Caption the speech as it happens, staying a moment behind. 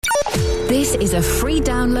This is a free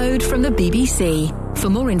download from the BBC. For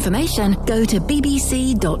more information, go to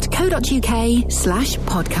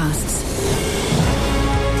bbc.co.uk/podcasts.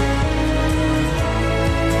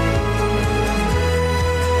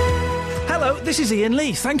 This is Ian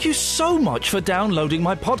Lee. Thank you so much for downloading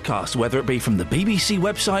my podcast, whether it be from the BBC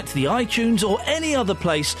website, the iTunes, or any other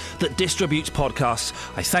place that distributes podcasts.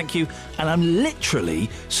 I thank you, and I'm literally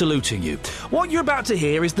saluting you. What you're about to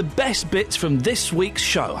hear is the best bits from this week's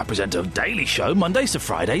show. I present a daily show, Mondays to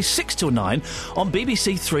Fridays, 6 till 9, on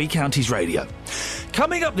BBC Three Counties Radio.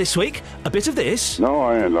 Coming up this week, a bit of this. No,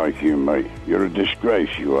 I ain't like you, mate. You're a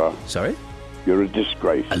disgrace, you are. Sorry? You're a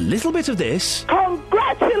disgrace. A little bit of this.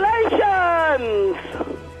 Congratulations!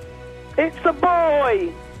 It's a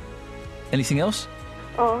boy. Anything else?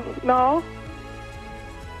 Oh, no.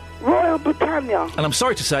 Royal Britannia. And I'm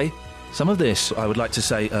sorry to say, some of this. I would like to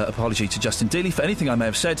say apology to Justin Dealey for anything I may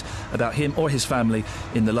have said about him or his family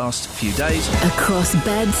in the last few days. Across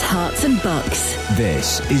beds, hearts and bucks.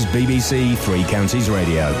 This is BBC Three Counties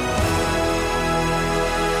Radio.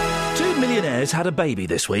 Millionaires had a baby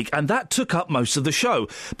this week, and that took up most of the show,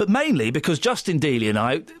 but mainly because Justin Dealey and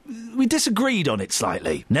I, we disagreed on it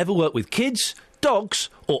slightly. Never work with kids,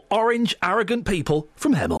 dogs, or orange, arrogant people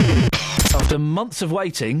from Hemel. After months of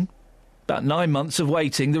waiting, about 9 months of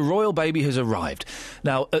waiting, the royal baby has arrived.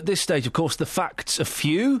 Now, at this stage, of course, the facts are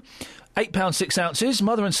few. £8 6 ounces,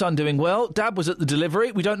 mother and son doing well. Dad was at the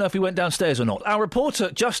delivery. We don't know if he went downstairs or not. Our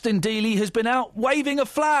reporter, Justin Dealey, has been out waving a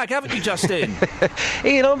flag, haven't you, Justin?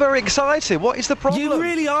 Ian, I'm very excited. What is the problem? You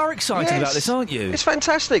really are excited about this, aren't you? It's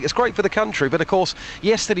fantastic. It's great for the country. But, of course,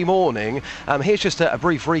 yesterday morning, here's just a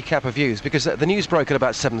brief recap of news, because the news broke at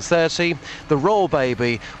about 7:30. The royal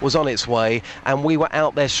baby was on its way, and we were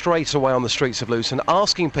out there straight away on the streets of Luton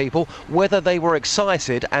asking people whether they were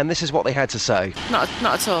excited, and this is what they had to say. Not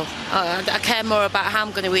at all. I care more about how I'm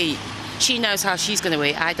going to eat. She knows how she's going to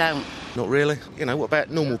eat, I don't. Not really. You know, what about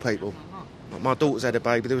normal people? My daughter's had a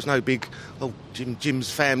baby, there was no big, Jim's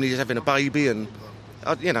family is having a baby, and,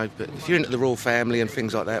 but if you're into the royal family and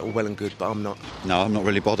things like that, all well and good, but I'm not. No, I'm not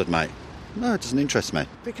really bothered, mate. No, it doesn't interest me.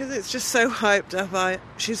 Because it's just so hyped up.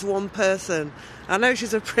 She's one person. I know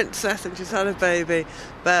she's a princess and she's had a baby,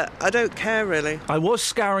 but I don't care, really. I was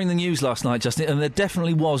scouring the news last night, Justin, and there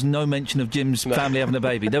definitely was no mention of Jim's family having a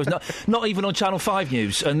baby. There was not even on Channel 5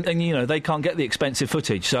 News, and they can't get the expensive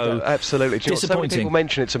footage, so... No, absolutely. Disappointing. So many people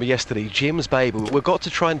mentioned it to me yesterday, Jim's baby. We've got to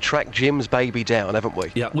try and track Jim's baby down, haven't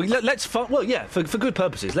we? Yeah, for good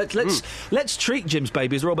purposes. Let's treat Jim's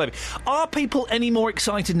baby as a royal baby. Are people any more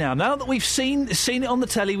excited now? Now that we've seen it on the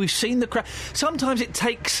telly, we've seen the crowd... Sometimes it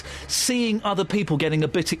takes seeing other people getting a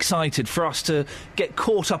bit excited for us to get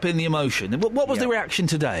caught up in the emotion. What was the reaction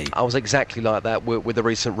today? I was exactly like that with the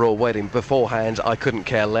recent royal wedding. Beforehand, I couldn't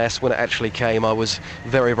care less. When it actually came, I was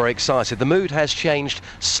very, very excited. The mood has changed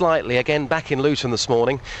slightly. Again, back in Luton this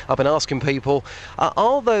morning, I've been asking people,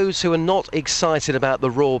 are those who are not excited about the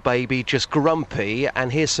royal baby just grumpy?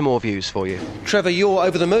 And here's some more views for you. Trevor, you're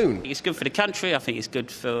over the moon. It's good for the country. I think it's good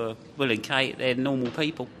for Will and Kate. They're normal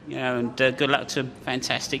people, and good luck to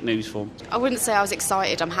fantastic news for them. I wouldn't say I was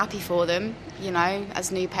excited. I'm happy for them,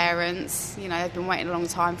 as new parents. They've been waiting a long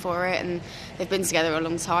time for it, and they've been together a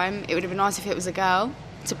long time. It would have been nice if it was a girl,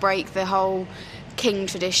 to break the whole king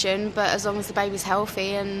tradition, but as long as the baby's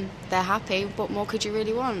healthy and they're happy, what more could you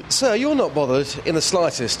really want? Sir, you're not bothered in the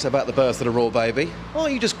slightest about the birth of the royal baby. Are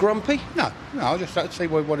you just grumpy? No, I just don't see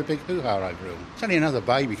what a big hoo-ha over it. It's only another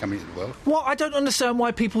baby coming into the world. What? I don't understand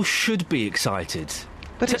why people should be excited.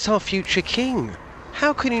 But it's our future king.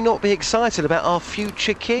 How can you not be excited about our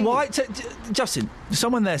future king? Why, Justin,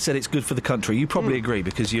 someone there said it's good for the country. You probably agree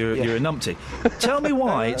because you're a numpty. Tell me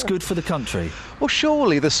why it's good for the country. Well,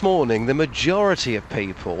 surely this morning the majority of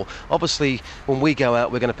people, obviously when we go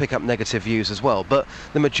out we're going to pick up negative views as well, but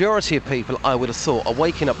the majority of people, I would have thought, are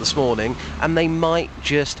waking up this morning and they might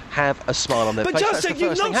just have a smile on their face. But Justin,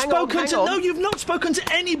 you've not spoken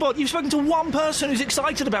to anybody. You've spoken to one person who's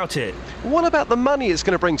excited about it. What about the money it's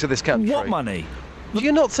going to bring to this country? What money? Do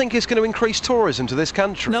you not think it's going to increase tourism to this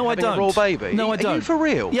country? No, I don't. A royal baby? No, I don't. Are you for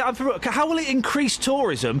real? Yeah, I'm for real. How will it increase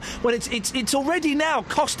tourism when it's already now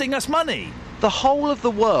costing us money? The whole of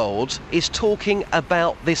the world is talking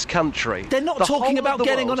about this country. They're not talking about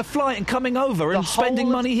getting on a flight and coming over and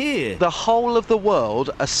spending money here. The whole of the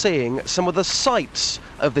world are seeing some of the sights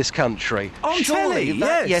of this country. On telly,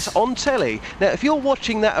 yes. Yes, on telly. Now, if you're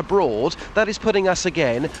watching that abroad, that is putting us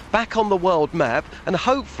again back on the world map, and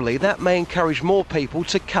hopefully that may encourage more people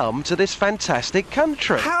to come to this fantastic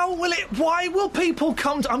country. How Why will people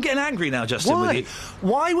come I'm getting angry now, Justin, Why? with you.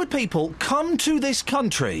 Why would people come to this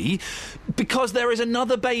country because there is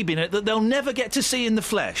another baby in it that they'll never get to see in the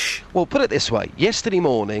flesh? Well, put it this way. Yesterday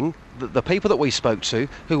morning, the people that we spoke to,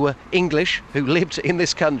 who were English, who lived in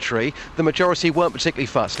this country, the majority weren't particularly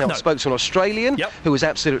fussed. Now, I spoke to an Australian who was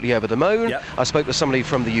absolutely over the moon. I spoke to somebody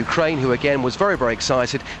from the Ukraine who, again, was very, very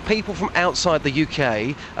excited. People from outside the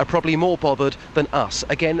UK are probably more bothered than us.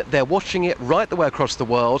 Again, they're watching it right the way across the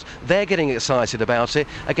world. They're getting excited about it.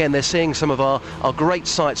 Again, they're seeing some of our great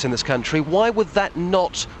sites in this country. Why would that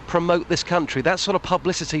not promote this country? That sort of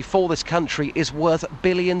publicity for this country is worth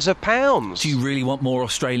billions of pounds. Do you really want more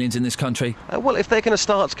Australians in this country? Well, if they're going to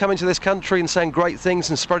start coming to this country and saying great things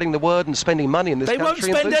and spreading the word and spending money in this country...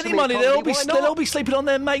 They won't spend any money. They'll all be sleeping on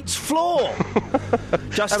their mate's floor.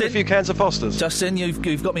 Justin, have a few cans of Foster's. Justin,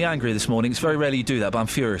 you've got me angry this morning. It's very rarely you do that, but I'm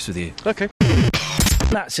furious with you. OK.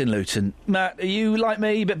 Matt's in Luton. Matt, are you like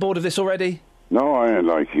me, a bit bored of this already? No, I ain't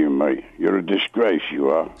like you, mate. You're a disgrace, you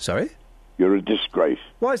are. Sorry? You're a disgrace.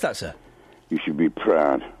 Why is that, sir? You should be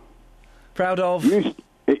proud. Proud of?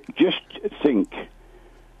 Just think,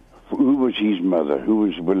 who was his mother? Who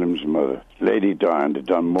was William's mother? Lady Diana had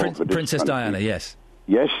done more for this Princess country. Diana, yes.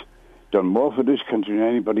 Yes, done more for this country than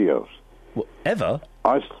anybody else. What, ever?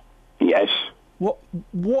 Yes.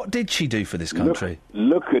 What did she do for this country?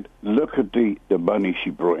 Look at the money she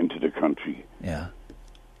brought into the country. Yeah.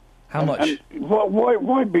 How much? And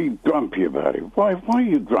why be grumpy about it? Why are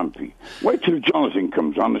you grumpy? Wait till Jonathan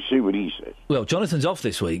comes on and see what he says. Well, Jonathan's off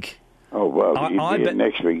this week. Oh, well, he'll be here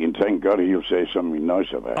next week, and thank God he'll say something nice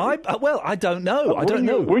about it. Well, I don't know. I don't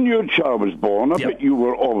know. When your child was born, I bet you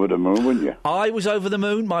were over the moon, weren't you? I was over the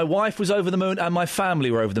moon, my wife was over the moon, and my family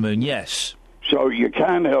were over the moon, yes. So you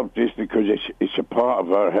can't help this because it's a part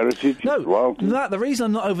of our heritage. No, the reason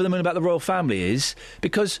I'm not over the moon about the royal family is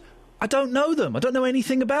because I don't know them. I don't know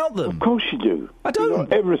anything about them. Of course you do. I don't. You know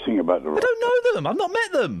everything about the royal family. I don't know them. I've not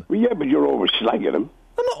met them. Well, yeah, but you're always slagging them.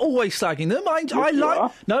 I'm not always slagging them. I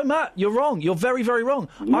like... No, Matt, you're wrong. You're very, very wrong.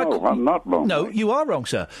 No, I'm not wrong. No, you are wrong,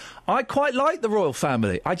 sir. I quite like the royal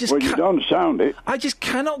family. Well, you don't sound it. I just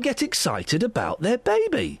cannot get excited about their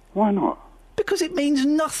baby. Why not? Because it means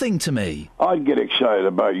nothing to me. I'd get excited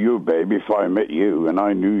about you, baby, if I met you and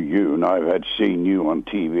I knew you and I had seen you on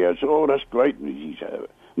TV. I'd say, oh, that's great news. He's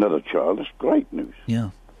another child. That's great news. Yeah.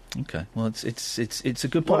 Okay. Well, it's a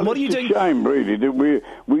good point. Well, what are you doing? It's a shame, really, that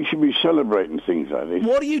we should be celebrating things like this.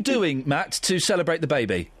 What are you doing, Matt, to celebrate the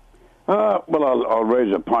baby? Well, I'll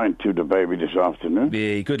raise a pint to the baby this afternoon.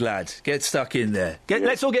 Yeah, good lad. Get stuck in there.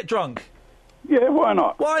 Let's all get drunk. Yeah, why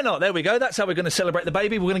not? Why not? There we go. That's how we're going to celebrate the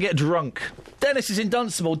baby. We're going to get drunk. Dennis is in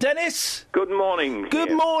Dunstable. Dennis? Good morning.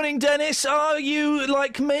 Good morning, Dennis. Are you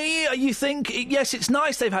like me? You think, yes, it's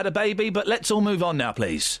nice they've had a baby, but let's all move on now,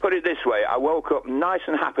 please. Put it this way. I woke up nice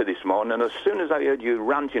and happy this morning, and as soon as I heard you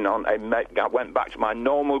ranting on, I went back to my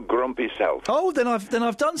normal grumpy self. Oh, then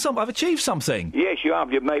I've done something. I've achieved something. Yes, you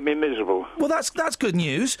have. You've made me miserable. Well, that's good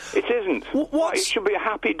news. It isn't. What? It should be a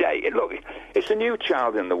happy day. Look, it's a new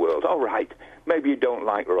child in the world. All right. Maybe you don't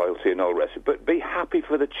like royalty and all the rest of it, but be happy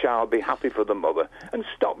for the child, be happy for the mother, and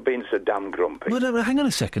stop being so damn grumpy. Well, no, hang on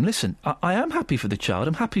a second. Listen, I am happy for the child,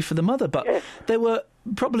 I'm happy for the mother, but there were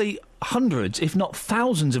probably hundreds, if not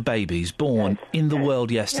thousands of babies born in the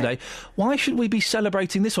world yesterday. Why should we be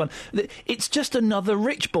celebrating this one? It's just another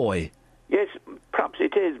rich boy. Yes, perhaps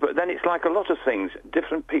it is, but then it's like a lot of things.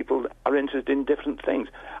 Different people are interested in different things.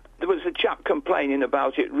 There was a chap complaining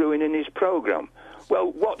about it ruining his programme.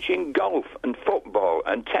 Well, watching golf and football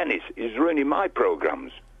and tennis is ruining my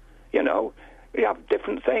programmes. You know, we have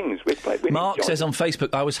different things. Mark says on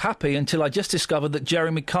Facebook, I was happy until I just discovered that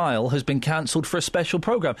Jeremy Kyle has been cancelled for a special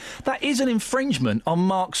programme. That is an infringement on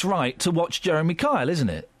Mark's right to watch Jeremy Kyle, isn't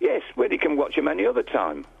it? Yes, well, he can watch him any other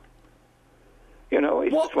time. You know,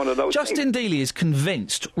 it's just one of those Justin things. Dealey is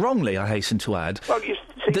convinced, wrongly, I hasten to add. Well, you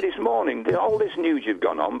see, this morning, all this news you've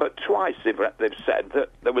gone on, but twice they've said that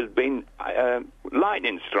there has been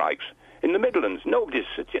lightning strikes in the Midlands. Nobody's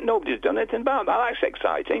done anything about that. That's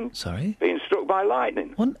exciting. Sorry? Being struck by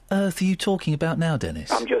lightning. What on earth are you talking about now,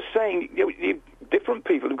 Dennis? I'm just saying, different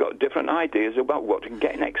people have got different ideas about what they're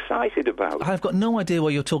getting excited about. I've got no idea why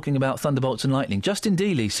you're talking about thunderbolts and lightning. Justin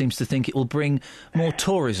Dealey seems to think it will bring more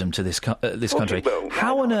tourism to this country.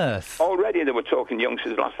 How on earth? Already they were talking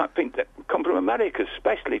youngsters last night that come from America,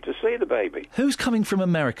 especially to see the baby. Who's coming from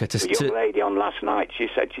America to... The young lady on last night, she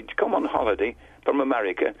said she'd come on holiday from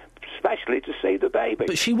America, especially to see the baby.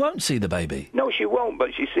 But she won't see the baby. No, she won't, but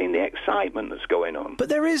she's seen the excitement that's going on. But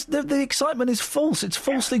there is... The excitement is false. It's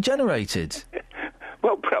falsely generated.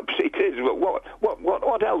 Well, perhaps Perhaps it is, but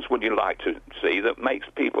what else would you like to see that makes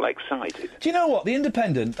people excited? Do you know what? The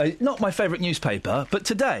Independent, not my favourite newspaper, but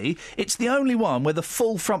today it's the only one where the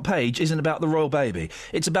full front page isn't about the royal baby.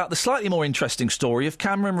 It's about the slightly more interesting story of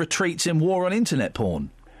Cameron retreats in war on internet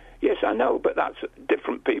porn. Yes, I know, but that's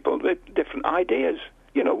different people with different ideas.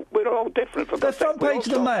 You know, we're all different. For the front page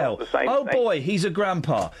of the Mail. Oh, thing. boy, he's a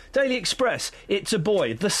grandpa. Daily Express, it's a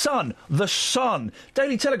boy. The Sun.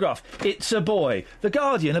 Daily Telegraph, it's a boy. The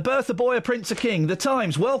Guardian, a birth, a boy, a prince, a king. The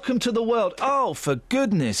Times, welcome to the world. Oh, for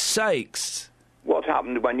goodness sakes. What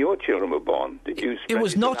happened when your children were born? Did you spread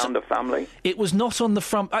it around the family? It was not on the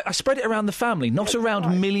front. I spread it around the family, not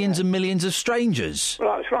around millions and millions of strangers.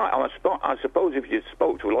 Well, that's right. I suppose if you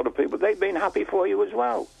spoke to a lot of people, they've been happy for you as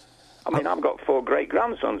well. I mean, I've got 4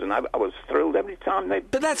 great-grandsons, and I was thrilled every time they...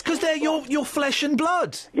 But that's because they're your flesh and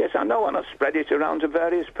blood. Yes, I know, and I spread it around to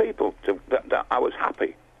various people. That I was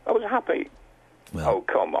happy. I was happy. Well, oh,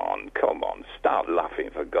 come on. Start laughing,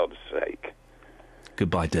 for God's sake.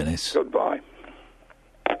 Goodbye, Dennis. Goodbye.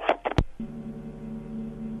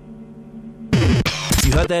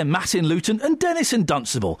 You heard there Matt in Luton and Dennis in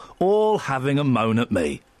Dunstable, all having a moan at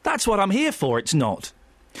me. That's what I'm here for, it's not.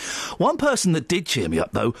 One person that did cheer me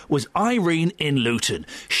up, though, was Irene in Luton.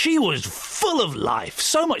 She was full of life,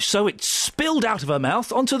 so much so it spilled out of her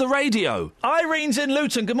mouth onto the radio. Irene's in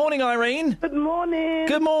Luton. Good morning, Irene. Good morning.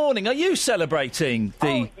 Good morning. Are you celebrating the...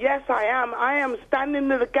 Oh, yes, I am. I am standing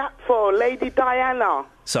in the gap for Lady Diana.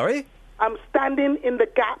 Sorry? I'm standing in the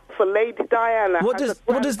gap for Lady Diana. What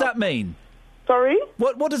does that mean? Sorry?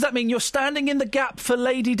 What does that mean? You're standing in the gap for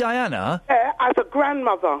Lady Diana? As a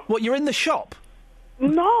grandmother. What, you're in the shop?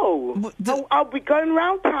 No. I'll be going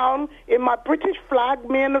round town in my British flag,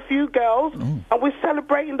 me and a few girls, and we're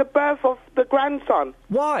celebrating the birth of the grandson.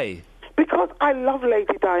 Why? Because I love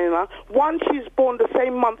Lady Diana. One, she's born the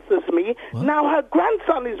same month as me. What? Now her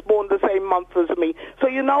grandson is born the same month as me. So,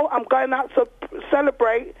 you know, I'm going out to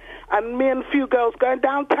celebrate, and me and a few girls going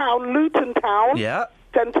downtown, Luton Town. Yeah.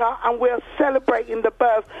 Centre, and we're celebrating the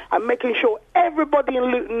birth and making sure everybody in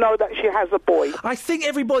Luton know that she has a boy. I think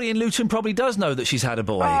everybody in Luton probably does know that she's had a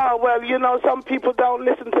boy. Oh, well, you know, some people don't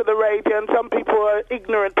listen to the radio and some people are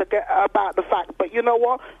ignorant about the fact. But you know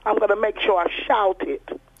what? I'm going to make sure I shout it.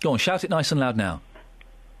 Go on, shout it nice and loud now.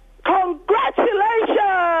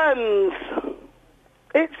 Congratulations!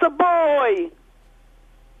 It's a boy!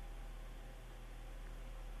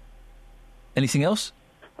 Anything else?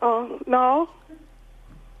 Oh, no.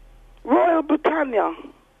 Royal Britannia.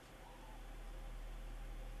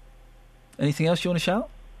 Anything else you want to shout?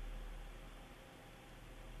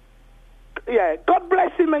 Yeah, God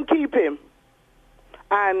bless him and keep him.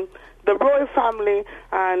 And the royal family,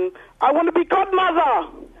 and I want to be godmother.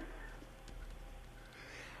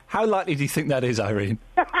 How likely do you think that is, Irene?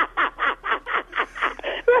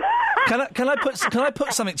 Can I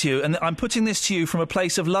put something to you? And I'm putting this to you from a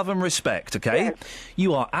place of love and respect, okay? Yes.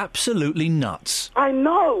 You are absolutely nuts. I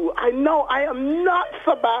know. I am nuts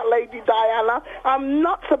about Lady Diana. I'm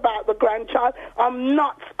nuts about the grandchild. I'm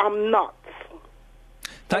nuts.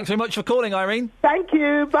 Thanks very much for calling, Irene. Thank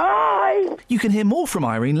you. Bye. You can hear more from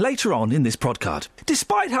Irene later on in this podcast.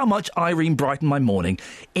 Despite how much Irene brightened my morning,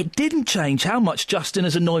 it didn't change how much Justin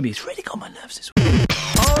has annoyed me. It's really got my nerves this week.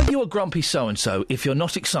 Are you a grumpy so-and-so if you're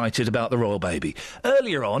not excited about the royal baby?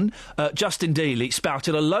 Earlier on, Justin Dealey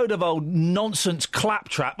spouted a load of old nonsense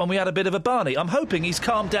claptrap and we had a bit of a barney. I'm hoping he's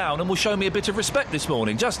calmed down and will show me a bit of respect this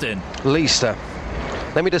morning. Justin? Lisa,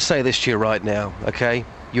 let me just say this to you right now, OK?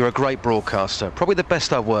 You're a great broadcaster, probably the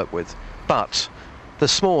best I've worked with. But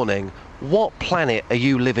this morning, what planet are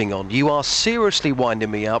you living on? You are seriously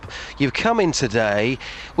winding me up. You've come in today.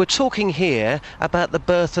 We're talking here about the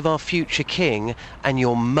birth of our future king, and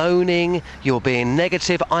you're moaning, you're being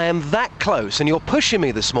negative. I am that close, and you're pushing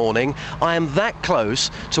me this morning. I am that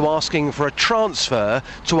close to asking for a transfer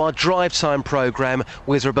to our drive time programme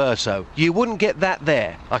with Roberto. You wouldn't get that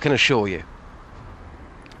there, I can assure you.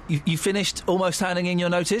 You finished almost handing in your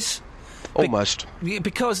notice? Almost.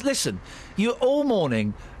 Because, listen, you all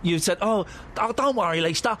morning you said, oh, don't worry,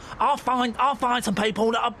 Lisa, I'll find some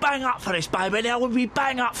people that are bang up for this, baby. They will be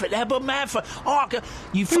bang up for it. They'll be mad for it.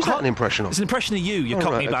 Who's that an impression of? It's an impression of you,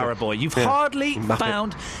 cockney barra boy. You've hardly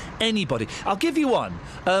found anybody. I'll give you one.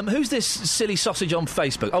 Who's this silly sausage on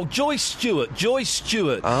Facebook? Oh, Joyce Stewart. Joyce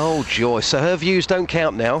Stewart. Oh, Joyce. So her views don't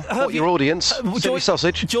count now. What your audience? Silly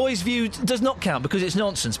sausage. Joy's view does not count because it's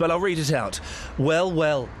nonsense, but I'll read it out.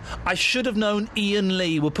 Well, I should have known Ian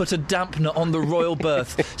Lee would put a dampener on the royal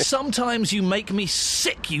birth. Sometimes you make me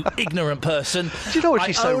sick, you ignorant person. Do you know what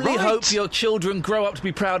she's so right? I only hope your children grow up to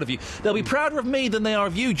be proud of you. They'll be prouder of me than they are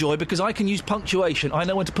of you, Joy, because I can use punctuation. I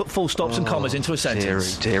know when to put full stops and commas into a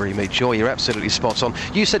sentence. Dearie me. Joy, you're absolutely spot on.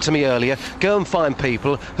 You said to me earlier, go and find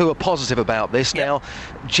people who are positive about this. Yep. Now,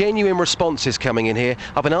 genuine responses coming in here.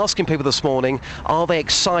 I've been asking people this morning, are they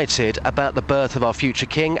excited about the birth of our future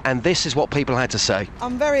king? And this is what people had to say.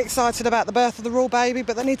 I'm very excited about the birth of the royal baby,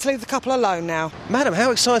 but they need to leave the couple alone now. Madam,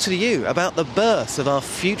 how excited are you about the birth of our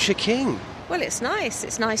future king? Well, it's nice.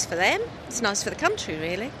 It's nice for them. It's nice for the country,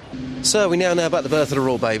 really. So, we now know about the birth of the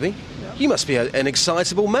royal baby. You must be an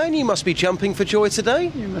excitable man. You must be jumping for joy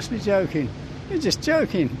today. You must be joking. You're just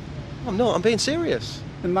joking. I'm not. I'm being serious.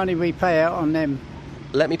 The money we pay out on them.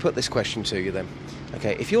 Let me put this question to you then.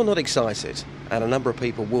 OK, if you're not excited, and a number of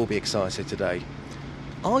people will be excited today,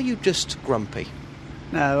 are you just grumpy?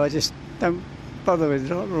 No, I just don't bother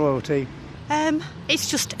with royalty. It's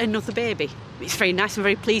just another baby. It's very nice. I'm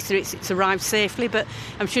very pleased that it's arrived safely, but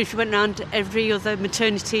I'm sure if you went around every other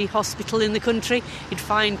maternity hospital in the country, you'd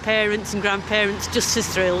find parents and grandparents just as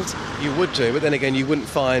thrilled. You would do, but then again, you wouldn't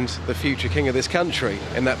find the future king of this country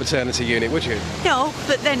in that maternity unit, would you? No,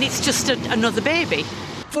 but then it's just another baby.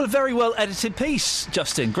 For a very well-edited piece,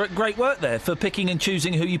 Justin. Great work there for picking and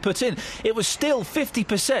choosing who you put in. It was still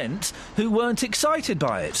 50% who weren't excited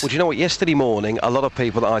by it. Well, do you know what? Yesterday morning, a lot of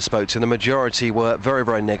people that I spoke to, the majority were very,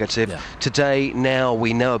 very negative. Yeah. Today, now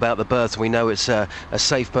we know about the birth, and we know it's a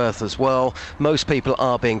safe birth as well. Most people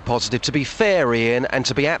are being positive. To be fair, Ian, and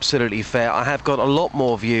to be absolutely fair, I have got a lot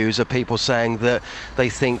more views of people saying that they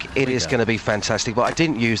think it is going to be fantastic, but I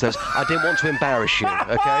didn't use those. I didn't want to embarrass you,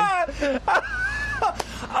 OK?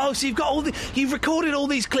 Oh, so you've recorded all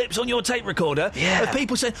these clips on your tape recorder of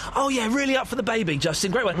people saying, oh, yeah, really up for the baby, Justin,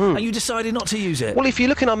 great one, and you decided not to use it. Well, if you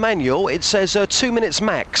look in our manual, it says 2 minutes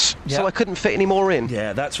max, so I couldn't fit any more in.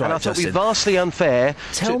 Yeah, that's right, and I thought it would be Justin. vastly unfair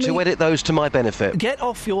to edit those to my benefit. Get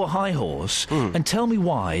off your high horse and tell me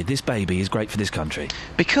why this baby is great for this country.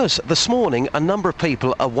 Because this morning, a number of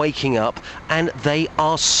people are waking up and they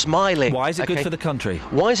are smiling. Why is it good for the country?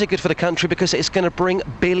 Why is it good for the country? Because it's going to bring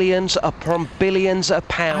billions upon billions of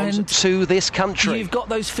pounds to this country. You've got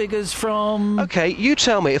those figures from... OK, you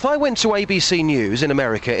tell me, if I went to ABC News in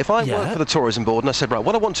America, if I worked for the tourism board and I said, right,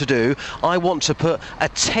 what I want to do, I want to put a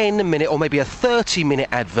 10-minute or maybe a 30-minute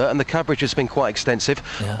advert, and the coverage has been quite extensive,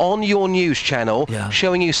 on your news channel,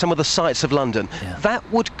 showing you some of the sights of London. That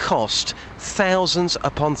would cost thousands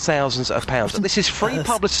upon thousands of pounds. This is free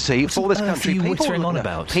publicity for this country.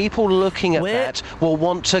 People looking at that will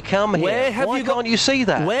want to come here. Why can't you see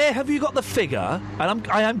that? Where have you got the figure, and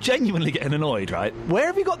I am genuinely getting annoyed, right? Where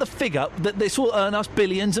have you got the figure that this will earn us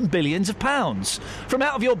billions and billions of pounds? From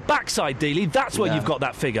out of your backside, Dealey, that's where you've got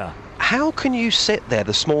that figure. How can you sit there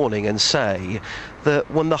this morning and say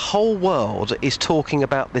that when the whole world is talking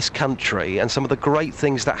about this country and some of the great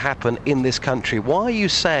things that happen in this country, why are you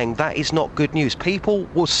saying that is not good news? People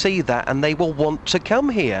will see that and they will want to come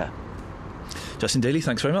here. Justin Dealey,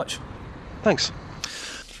 thanks very much. Thanks.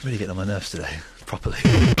 Really getting on my nerves today, properly.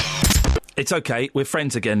 It's OK, we're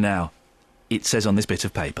friends again now. It says on this bit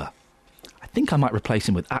of paper. I think I might replace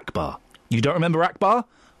him with Akbar. You don't remember Akbar?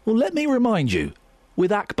 Well, let me remind you.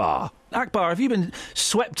 With Akbar. Akbar, have you been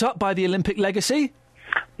swept up by the Olympic legacy?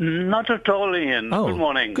 Not at all, Ian. Oh, good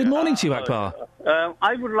morning. Good morning to you, Akbar.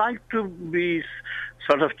 I would like to be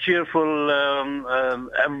sort of cheerful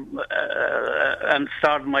and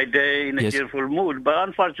start my day in a cheerful mood. But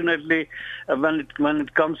unfortunately, when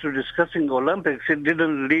it comes to discussing Olympics, it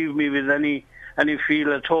didn't leave me with any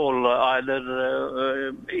feel at all.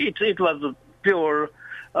 Either it was a pure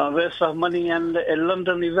waste of money, and a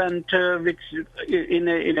London event which, in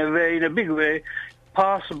a big way,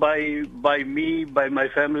 passed by me, by my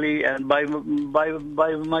family, and by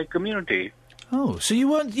my community. Oh, so you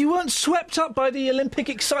weren't swept up by the Olympic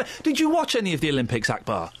excitement? Did you watch any of the Olympics,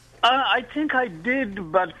 Akbar? I think I did,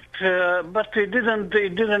 but it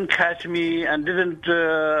didn't catch me and didn't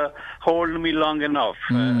hold me long enough.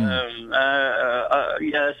 But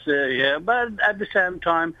at the same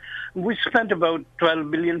time, we spent about £12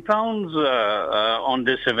 billion on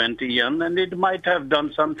this event, Ian, and it might have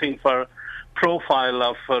done something for profile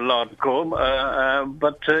of Lord Coe,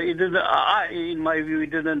 but it didn't. In my view,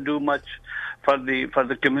 it didn't do much for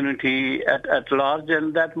the community at large,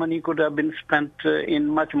 and that money could have been spent in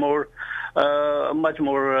much more much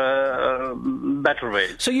more better way.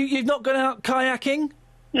 So you've not gone out kayaking?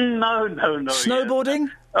 No. Snowboarding?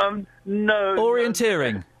 No.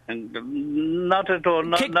 Orienteering? Not at all.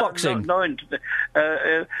 Kickboxing?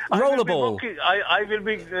 Rollerball? I will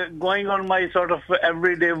be going on my sort of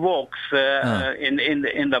everyday walks in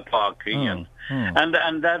the park, Ian. And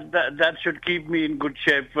that should keep me in good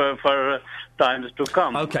shape for times to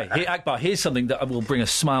come. OK, Akbar, here's something that will bring a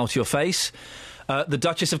smile to your face. The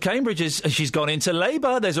Duchess of Cambridge, she's gone into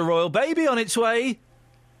labour. There's a royal baby on its way.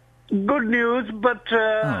 Good news, but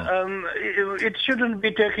it shouldn't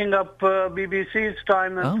be taking up BBC's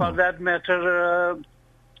time, and for that matter,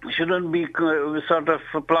 shouldn't be sort of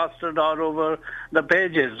plastered all over the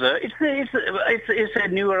pages. It's a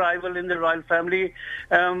new arrival in the royal family.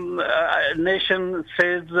 Nation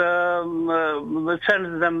says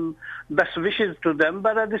sends them best wishes to them,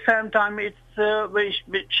 but at the same time,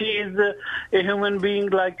 she is a human being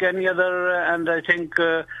like any other, and I think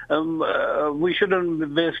we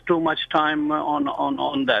shouldn't waste too much time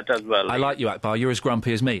on that as well. I like you, Akbar. You're as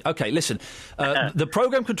grumpy as me. OK, listen. The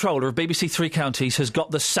programme controller of BBC Three Counties has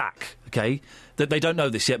got the sack, OK? That they don't know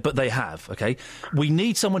this yet, but they have, OK? We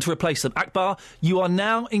need someone to replace them. Akbar, you are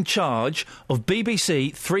now in charge of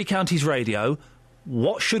BBC Three Counties Radio.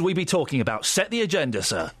 What should we be talking about? Set the agenda,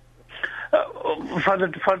 sir. For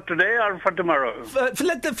today or for tomorrow? For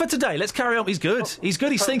today. Let's carry on. He's good. He's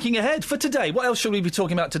good. He's thinking ahead. For today. What else should we be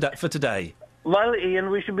talking about for today? Well,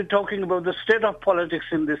 Ian, we should be talking about the state of politics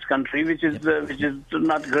in this country, which is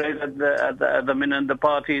not great at the minute. The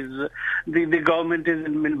parties, the government is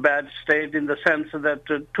in bad state in the sense that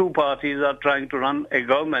two parties are trying to run a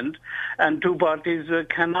government, and two parties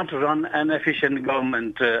cannot run an efficient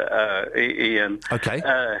government. Ian. Okay.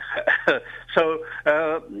 So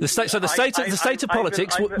the state of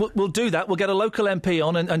politics. We'll do that. We'll get a local MP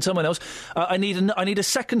on and someone else. I need a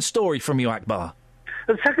second story from you, Akbar.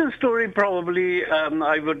 The second story probably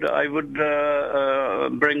I would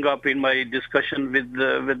bring up in my discussion with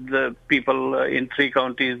the people in Three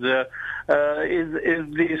Counties is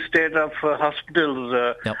the state of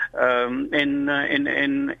hospitals in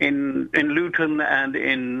Luton and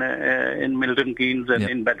in Milton Keynes and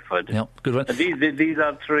in Bedford. Yep, good one. These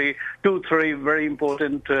are two very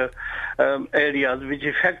important areas which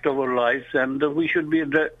affect our lives, and we should be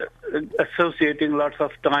associating lots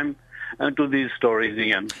of time to these stories,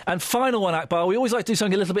 Ian. And final one, Akbar, we always like to do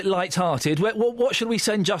something a little bit light-hearted. What should we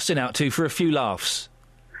send Justin out to for a few laughs?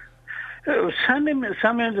 Send him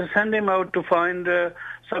out to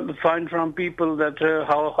find from people that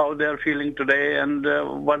how they are feeling today and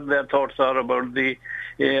what their thoughts are about the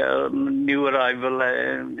new arrival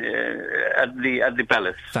at the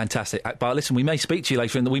palace. Fantastic, Akbar. Listen, we may speak to you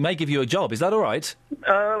later, and we may give you a job. Is that all right?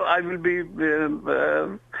 I will be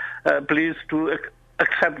pleased to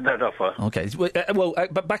accept that offer. OK.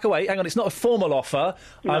 But back away. Hang on, it's not a formal offer.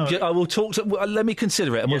 No. I will talk to... let me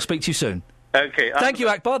consider it, and we'll speak to you soon. OK. Thank you,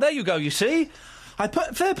 Akbar. There you go, you see.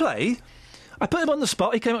 Fair play. I put him on the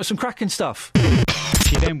spot. He came up with some cracking stuff.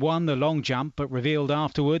 She then won the long jump, but revealed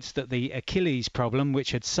afterwards that the Achilles problem,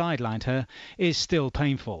 which had sidelined her, is still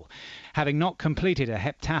painful. Having not completed a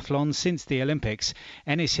heptathlon since the Olympics,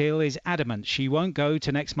 Ennis Hill is adamant she won't go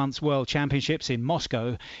to next month's World Championships in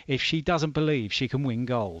Moscow if she doesn't believe she can win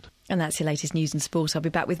gold. And that's your latest news and sport. I'll be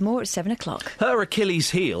back with more at 7 o'clock. Her Achilles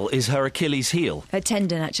heel is her Achilles heel. A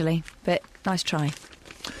tendon, actually, but nice try.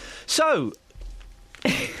 So...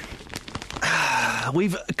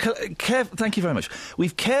 thank you very much.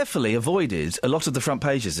 We've carefully avoided a lot of the front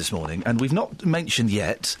pages this morning, and we've not mentioned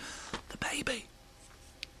yet the baby.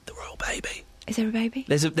 The royal baby. Is there a baby?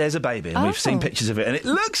 There's a baby, and we've seen pictures of it, and it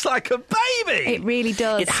looks like a baby! It really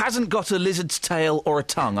does. It hasn't got a lizard's tail or a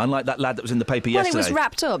tongue, unlike that lad that was in the paper yesterday. Well, it was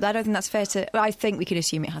wrapped up. I don't think that's fair to... I think we can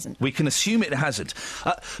assume it hasn't. We can assume it hasn't.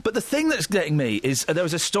 But the thing that's getting me is there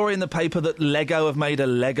was a story in the paper that Lego have made a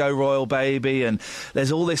Lego royal baby, and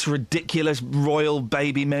there's all this ridiculous royal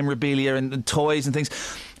baby memorabilia and toys and things.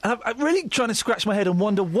 And I'm really trying to scratch my head and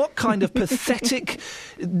wonder what kind of pathetic,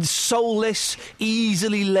 soulless,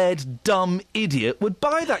 easily led, dumb idiot would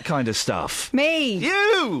buy that kind of stuff. Me.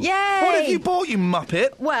 You! Yay! What have you bought, you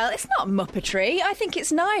muppet? Well, it's not muppetry. I think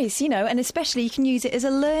it's nice, and especially you can use it as a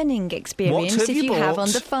learning experience if you have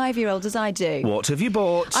under 5-year-olds, as I do. What have you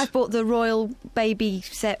bought? I've bought the Royal Baby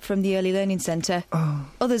set from the Early Learning Centre. Oh.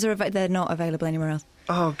 Others they're not available anywhere else.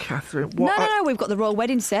 Oh, Catherine, what? No, we've got the Royal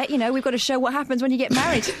Wedding set, we've got to show what happens when you get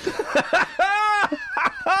married.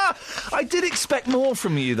 I did expect more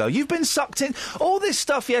from you, though. You've been sucked in. All this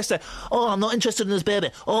stuff yesterday. Oh, I'm not interested in this baby.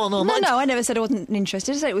 Oh, no, No, I never said I wasn't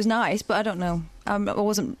interested. I said it was nice, but I don't know. I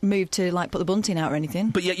wasn't moved to, put the bunting out or anything.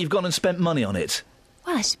 But yet you've gone and spent money on it.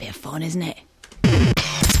 Well, that's a bit of fun, isn't it?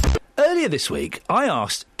 Earlier this week, I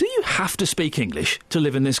asked, do you have to speak English to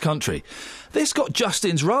live in this country? This got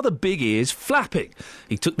Justin's rather big ears flapping.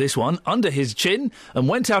 He took this one under his chin and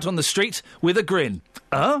went out on the street with a grin.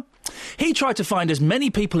 He tried to find as many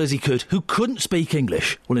people as he could who couldn't speak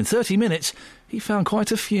English. Well, in 30 minutes, he found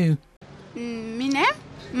quite a few. Mi name?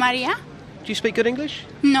 Maria. Do you speak good English?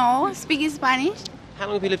 No, speak Spanish. How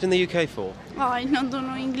long have you lived in the UK for? Oh, I don't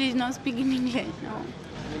know English, not speaking English, no.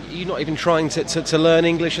 You're not even trying to learn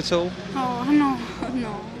English at all? Oh, no.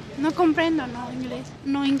 No comprendo, no English.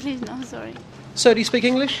 No English, no, sorry. So, do you speak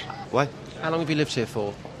English? What? How long have you lived here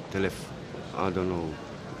for? I don't know.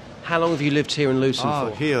 How long have you lived here in Luton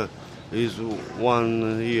for? Here is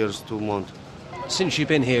 1 year, 2 months. Since you've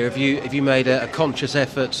been here, have you made a conscious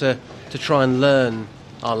effort to try and learn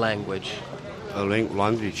our language?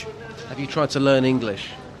 Language? Have you tried to learn English?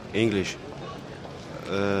 English?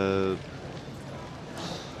 Are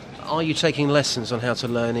you taking lessons on how to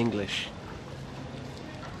learn English?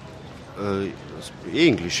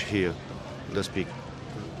 English here. They speak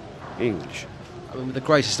English. I mean, with the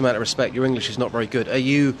greatest amount of respect, your English is not very good. Are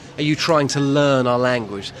you trying to learn our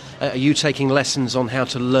language? Are you taking lessons on how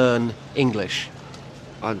to learn English?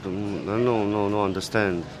 I don't. No.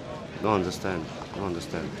 Understand. No understand.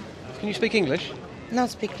 Can you speak English? Not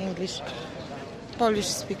speak English. Polish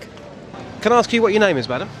speak. Can I ask you what your name is,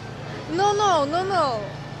 madam? No.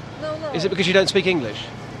 Is it because you don't speak English?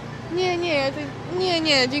 Nie,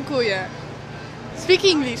 dziękuję. Speak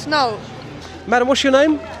English, no. Madam, what's your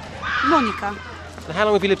name? Monica. And how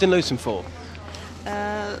long have you lived in Luton for?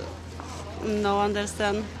 No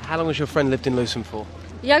understand. How long has your friend lived in Luton for?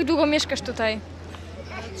 Jak długo mieszkasz tutaj?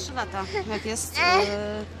 3 lata, jak jest.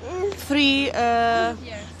 3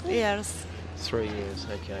 years. 3 years,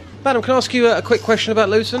 okay. Madam, can I ask you a quick question about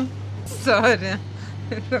Luton? Sorry.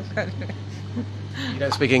 You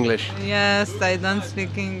don't speak English? Yes, I don't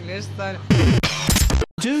speak English, sorry.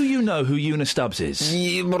 Do you know who Una Stubbs is?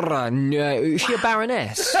 Is she a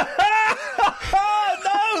baroness?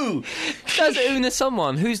 No! That's Una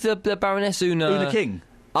someone. Who's the baroness Una? Una King.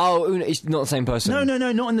 Oh, Una, it's not the same person. No,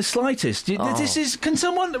 not in the slightest. This is... Can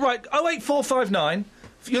someone... Right, 08459...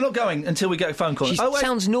 You're not going until we get a phone call. She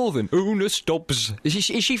sounds northern. Una Stubbs.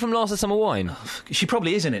 Is she from Last Summer Wine? She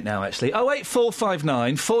probably is in it now, actually.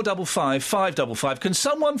 08459 455 555. Can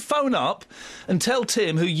someone phone up and tell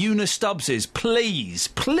Tim who Una Stubbs is?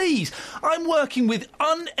 Please. I'm working with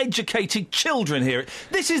uneducated children here.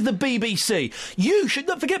 This is the BBC. You should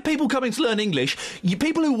not forget people coming to learn English.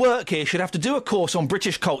 People who work here should have to do a course on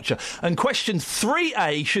British culture. And question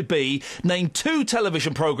 3A should be, name 2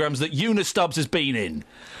 television programmes that Una Stubbs has been in.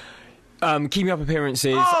 Keeping Up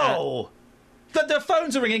Appearances. Oh! The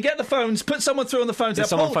phones are ringing. Get the phones. Put someone through on the phones. There's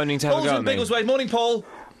someone phoning to have a go at me. Paul's in Biggleswade. Morning, Paul.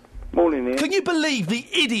 Morning, Ian. Can you believe the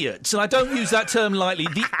idiots, and I don't use that term lightly,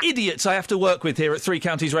 the idiots I have to work with here at Three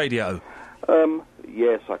Counties Radio?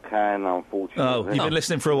 Yes, I can, unfortunately. Oh, you've been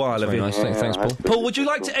listening for a while, have you? Nice. Thanks, Paul. Paul, would you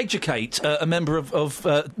like to educate a member of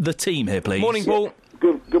the team here, please? Morning, Paul.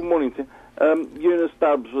 Good morning, Tim. Una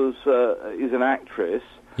Stubbs is an actress.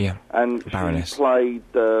 Yeah, and Baroness. She played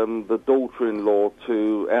the daughter-in-law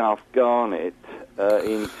to Alf Garnett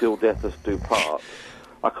in Till Death Us Do Part.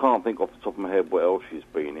 I can't think off the top of my head what else she's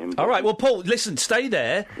been in. All right, well, Paul, listen, stay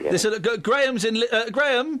there. Yeah. Listen, Graham's in...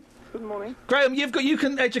 Graham? Good morning. Graham, you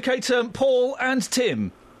can educate Paul and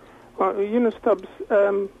Tim. Right, Una Stubbs,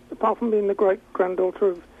 apart from being the great-granddaughter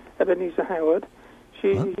of Ebenezer Howard,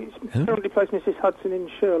 she currently plays Mrs. Hudson in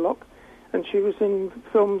Sherlock, and she was in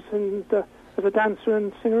films and... as a dancer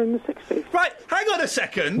and singer in the 60s. Right, hang on a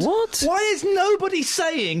second. What? Why is nobody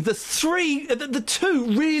saying the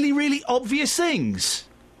 2 really, really obvious things?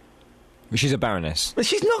 She's a baroness.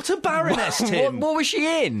 She's not a baroness, Tim. What was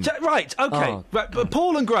she in? Right, OK. Oh. Right, but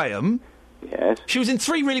Paul and Graham... Yes? She was in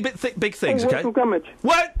 3 really big things, OK? Wurzel Gummidge.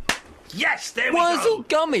 What? Yes, there we go. Wurzel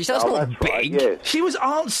Gummidge, that's not big. Right, yes. She was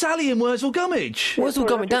Aunt Sally in Wurzel Gummidge. Wurzel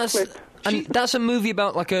Gummidge, that's a movie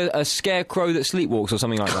about, like, a scarecrow that sleepwalks or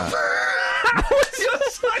something like that. You're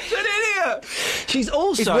such an idiot! She's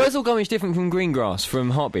also... Is Wurzel Gummidge different from Greengrass from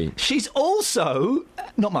Heartbeat? She's also...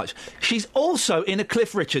 not much. She's also in a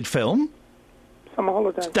Cliff Richard film. Summer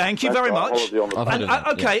Holiday. Thank you very much.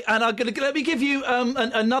 Okay, and I'm going to... Let me give you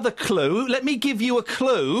another clue. Let me give you a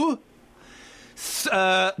clue.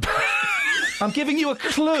 I'm giving you a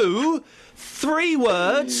clue. 3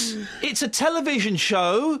 words. It's a television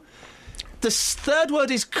show. The third word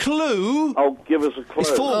is clue. Oh, give us a clue. It's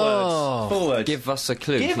 4 words. 4 words. Give us a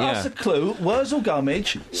clue. Give us a clue. Wurzel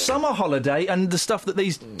Gummidge, summer holiday, and the stuff that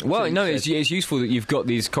these... Well, no, it's useful that you've got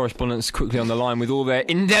these correspondents quickly on the line with all their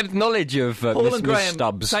in-depth knowledge of Paul and Graham,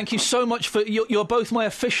 Stubbs. Thank you so much for... You're both my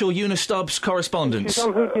official Unistubbs correspondents.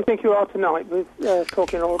 Who do you think you are tonight with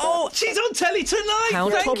talking all about... Oh, she's on telly tonight! How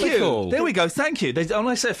thank topical. you! There we go, thank you. When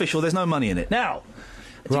I say official, there's no money in it. Now...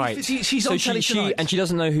 Right. She's on telly tonight. And she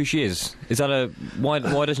doesn't know who she is. Is that a... Why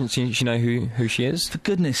doesn't she know who she is? For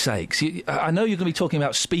goodness sakes. I know you're going to be talking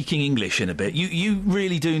about speaking English in a bit. You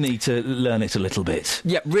really do need to learn it a little bit.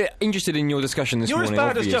 Yeah, interested in your discussion this morning, You're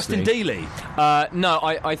as bad obviously. as Justin Dealey. No,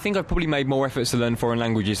 I think I've probably made more efforts to learn foreign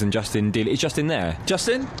languages than Justin Dealey. Is Justin there?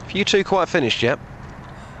 Justin? You two quite finished yet?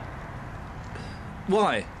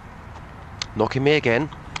 Why? Knocking me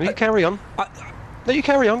again. Will you carry on? No, you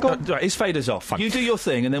carry on, go on. Right, his fader's off. You do your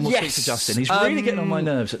thing, and then we'll speak to Justin. He's really getting on my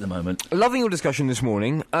nerves at the moment. Loving your discussion this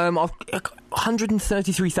morning. I've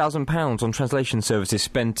 £133,000 on translation services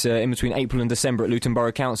spent in between April and December at Luton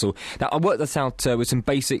Borough Council. Now, I worked that out with some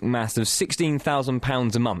basic maths of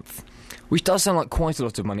 £16,000 a month, which does sound like quite a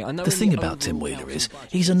lot of money. I know. The thing about Tim Wheeler is,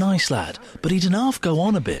 he's a nice lad, but he'd an half go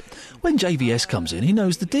on a bit. When JVS comes in, he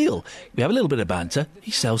knows the deal. We have a little bit of banter,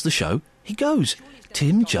 he sells the show, he goes.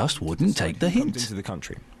 Tim just wouldn't take the hint. Into the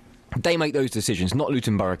country. They make those decisions, not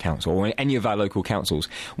Luton Borough Council or any of our local councils.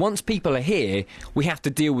 Once people are here, we have to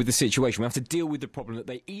deal with the situation. We have to deal with the problem that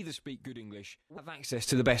they either speak good English or have access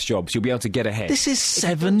to the best jobs. You'll be able to get ahead. This is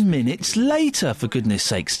 7 minutes later, for goodness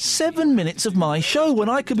sakes. 7 minutes of my show when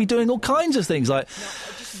I could be doing all kinds of things like,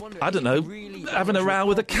 I don't know, having a row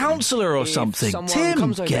with a counsellor or something.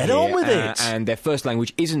 Tim, get on with it. And their first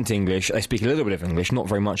language isn't English. They speak a little bit of English, not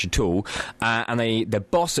very much at all. And their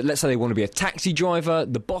boss, let's say they want to be a taxi driver,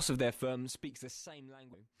 the boss of their firm speaks the same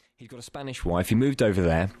language. He's got a Spanish wife. He moved over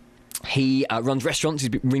there. He runs restaurants. He's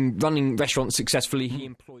been running restaurants successfully. He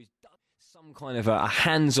employs some kind of a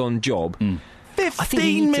hands-on job.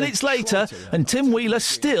 15 minutes later, and Tim Wheeler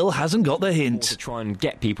still hasn't got the hint. To try and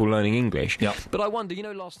get people learning English. Yep. But I wonder,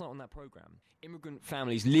 last night on that programme, immigrant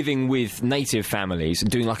families living with native families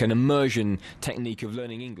and doing like an immersion technique of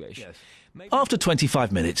learning English. Yes. After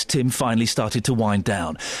 25 minutes, Tim finally started to wind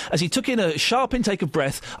down. As he took in a sharp intake of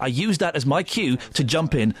breath, I used that as my cue to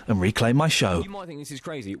jump in and reclaim my show. You might think this is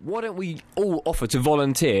crazy. Why don't we all offer to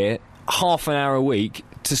volunteer half an hour a week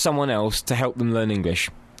to someone else to help them learn English?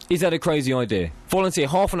 Is that a crazy idea? Volunteer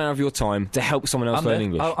half an hour of your time to help someone else learn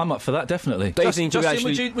English. I'm up for that, definitely. Justin,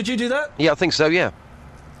 would you do that? Yeah, I think so, yeah.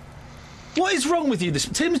 What is wrong with you?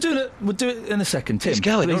 Tim's doing it. We'll do it in a second. Tim, he's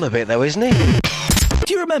going on a bit, though, isn't he?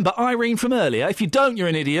 Do you remember Irene from earlier? If you don't, you're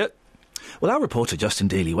an idiot. Well, our reporter Justin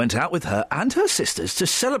Dealey went out with her and her sisters to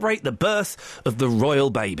celebrate the birth of the royal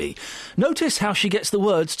baby. Notice how she gets the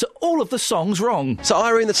words to all of the songs wrong. So,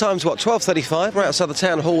 Irene, the time's, 12:35? We're outside the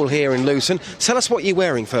town hall here in Luton. Tell us what you're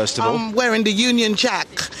wearing, first of all. I'm wearing the Union Jack.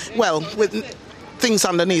 Well, with things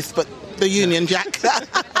underneath, but the Union Jack.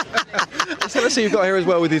 So let's see, you've got here as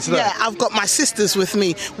well with you today. Yeah, I've got my sisters with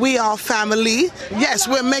me. We are family. Yes,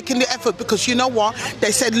 we're making the effort because you know what?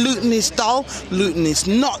 They said Luton is dull. Luton is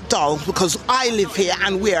not dull because I live here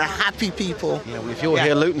and we're happy people. Yeah, well, if you're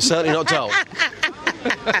here, Luton's certainly not dull.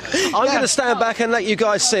 I'm going to stand back and let you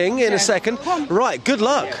guys sing in a second. Right, good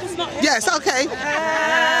luck. Yes, okay.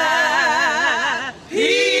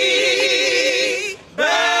 Happy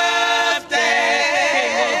birthday,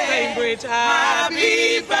 Cambridge.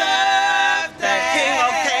 Happy birthday, King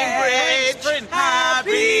of Cambridge.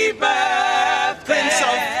 Happy birthday, Prince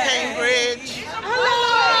of Cambridge.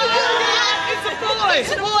 Hello. It's a boy.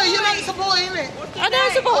 It's a boy. You know it's a boy, isn't it? I know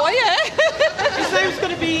it's a boy, yeah. His name's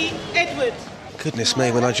going to be Edward. Goodness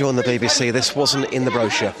me, when I joined the BBC, this wasn't in the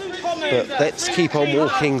brochure. But let's keep on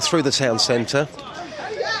walking through the town centre.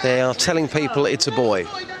 They are telling people it's a boy.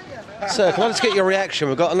 Sir, can I just get your reaction?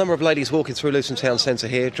 We've got a number of ladies walking through Luton Town Centre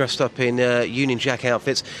here, dressed up in Union Jack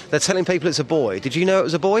outfits. They're telling people it's a boy. Did you know it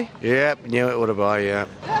was a boy? Yep, knew it was a boy, yeah.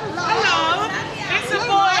 Hello, it's a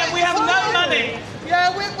boy and we have no money. Yeah,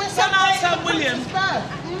 we're son Alton Williams.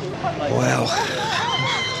 Well,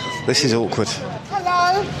 this is awkward.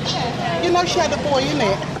 Hello. You know she had a boy,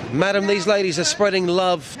 innit? Madam, these ladies are spreading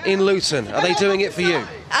love in Luton. Are they doing it for you?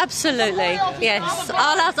 Absolutely, yes.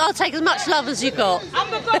 I'll take as much love as you've got.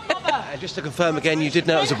 And just to confirm again, you did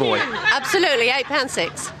know it was a boy? Absolutely,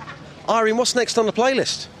 £8.6. Irene, what's next on the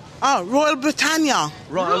playlist? Oh, Royal Britannia.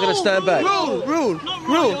 Right, I'm going to stand back. Rule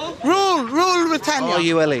Britannia.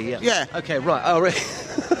 R-U-L-E, yeah. Yeah. OK, right, oh, really?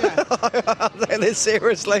 I'm saying this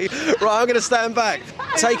seriously. Right, I'm going to stand back.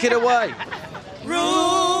 Take it away.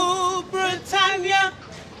 Rule Britannia,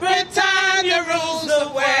 Britannia rules the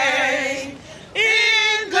way.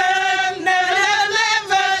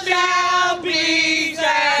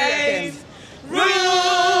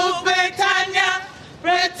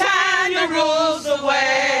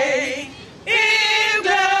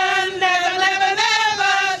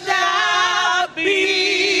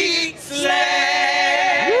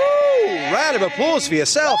 applause for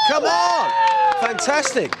yourself. Come on.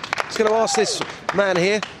 Fantastic. I was going to ask this man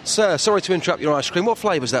here. Sir, sorry to interrupt your ice cream. What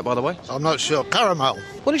flavour's that, by the way? I'm not sure. Caramel.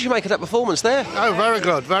 What did you make of that performance there? Oh, very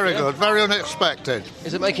good, very good. Very unexpected.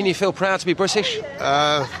 Is it making you feel proud to be British?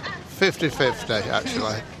 50-50,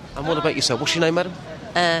 actually. And what about yourself? What's your name, madam?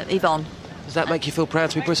 Yvonne. Does that make you feel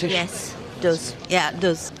proud to be British? Yes, it does. Yeah, it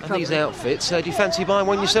does. And these outfits, do you fancy buying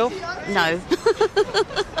one yourself? No.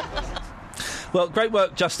 Well, great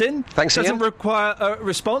work, Justin. Thanks, Doesn't Ian. require a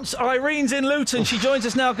response. Irene's in Luton. She joins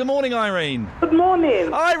us now. Good morning, Irene. Good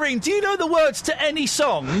morning. Irene, do you know the words to any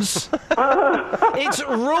songs? It's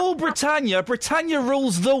Rule Britannia. Britannia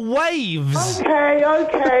rules the waves. Okay,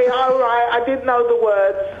 all right. I didn't know the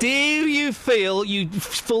words. Do you feel you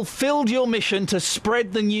fulfilled your mission to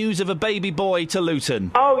spread the news of a baby boy to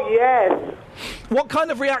Luton? Oh, yes. What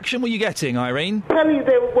kind of reaction were you getting, Irene? I tell you,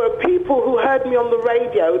 there were people who heard me on the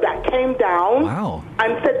radio that came down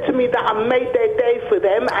and said to me that I made their day for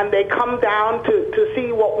them, and they come down to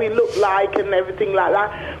see what we look like and everything like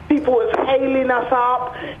that. People was hailing us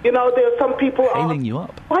up. You know, there were some people hailing you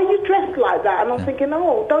up. Why are you dressed like that? And I'm thinking,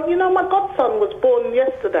 oh, don't you know my godson was born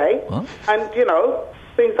yesterday? What? And, you know,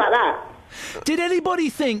 things like that. Did anybody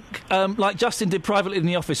think, like Justin did privately in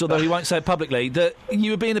the office, although he won't say it publicly, that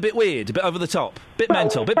you were being a bit weird, a bit over the top, bit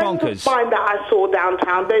mental, bit bonkers? Fine that I saw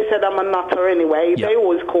downtown. They said I'm a nutter anyway. Yep. They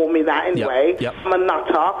always call me that anyway. Yep. I'm a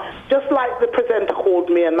nutter, just like the presenter called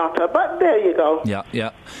me a nutter. But there you go.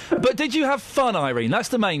 Yeah. But did you have fun, Irene? That's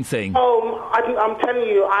the main thing. Oh, I'm telling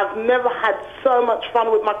you, I've never had so much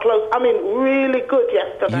fun with my clothes. I mean, really good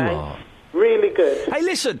yesterday. You are. Really good. Hey,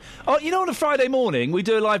 listen, you know on a Friday morning we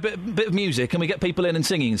do a live bit of music and we get people in and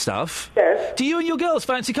singing and stuff? Yes. Do you and your girls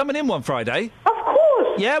fancy coming in one Friday? Of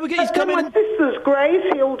course. Yeah, we get you to come in. My sisters,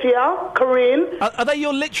 Grace, Hildia, Corinne. Are they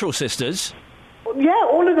your literal sisters? Yeah,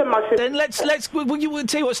 all of them my sisters. Then let's we'll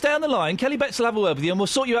tell you what, stay on the line. Kelly Betts will have a word with you and we'll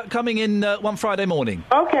sort you out coming in one Friday morning.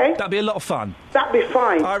 Okay. That'd be a lot of fun. That'd be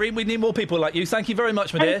fine. Irene, we need more people like you. Thank you very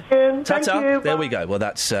much, my dear. Thank you. Ta-ta. Thank you. There we go. Well,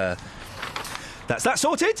 that's that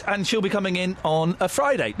sorted, and she'll be coming in on a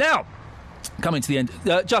Friday. Now, coming to the end.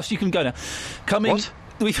 Just, you can go now. What?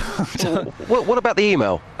 What about the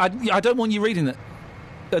email? I don't want you reading it.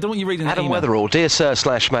 I don't want you reading Adam that email. Weatherall, dear sir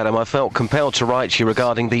 / madam, I felt compelled to write you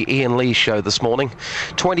regarding the Ian Lee show this morning,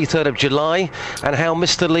 23rd of July, and how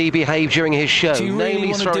Mr. Lee behaved during his show,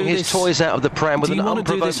 namely throwing his toys out of the pram with an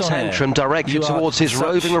unprovoked tantrum directed towards his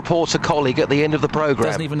roving reporter colleague at the end of the programme.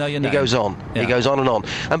 Doesn't even know your name. He goes on. Yeah. He goes on and on.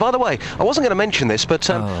 And by the way, I wasn't going to mention this, but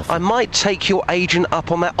I might take your agent up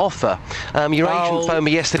on that offer. Your agent phoned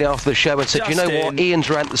me yesterday after the show and said, you know what, Ian's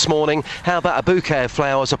rant this morning, how about a bouquet of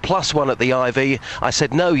flowers, a +1 at the Ivy? I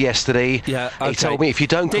said no yesterday. Yeah, okay. He told me if you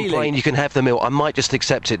don't complain, you can have the meal. I might just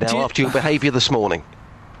accept it now after your behaviour this morning.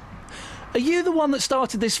 Are you the one that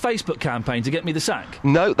started this Facebook campaign to get me the sack?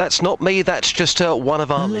 No, that's not me. That's just one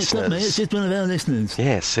of our listeners. It's not me. It's just one of our listeners.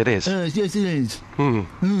 Yes, it is. Yes, it is. Who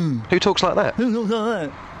talks like that? Who talks like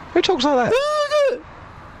that? Who talks like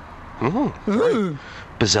that? Very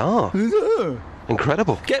bizarre.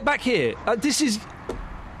 Incredible. Get back here. This is...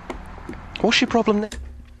 What's your problem now?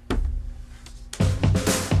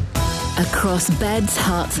 Across beds,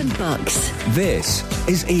 hearts and bucks. This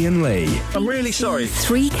is Ian Lee. I'm really sorry.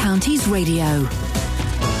 3 Counties Radio.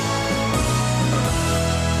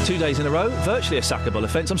 2 days in a row, virtually a sackable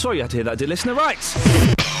offence. I'm sorry you had to hear that, dear listener. Right.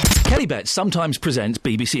 Kelly Betts sometimes presents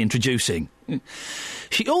BBC Introducing.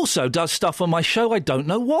 She also does stuff on my show I don't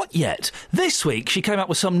know what yet. This week she came out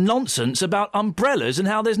with some nonsense about umbrellas and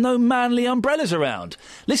how there's no manly umbrellas around.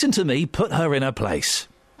 Listen to me put her in her place.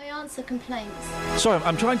 I answer complaints. Sorry,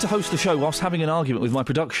 I'm trying to host the show whilst having an argument with my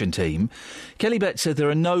production team. Kelly Betts said there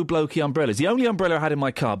are no blokey umbrellas. The only umbrella I had in my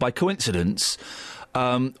car, by coincidence,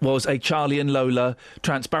 was a Charlie and Lola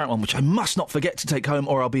transparent one, which I must not forget to take home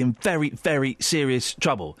or I'll be in very, very serious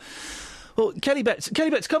trouble. Well, Kelly Betts,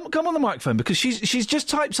 come on the microphone, because she's just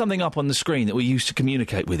typed something up on the screen that we use to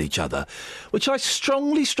communicate with each other, which I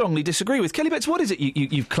strongly disagree with. Kelly Betts, what is it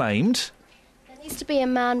you've claimed? There needs to be a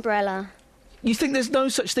man-brella. You think there's no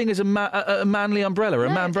such thing as a manly umbrella,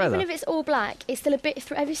 a man-brella? Even if it's all black, it's still a bit...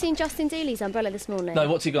 Have you seen Justin Dealey's umbrella this morning? No,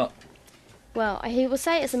 what's he got? Well, he will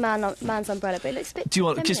say it's a man's umbrella, but it looks a bit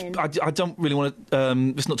feminine. I don't really want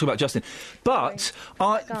to... let's not talk about Justin. But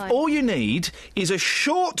all you need is a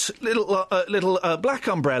short little black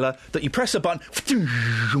umbrella that you press a button...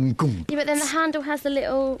 Yeah, but then the handle has the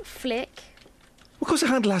little flick. Of course the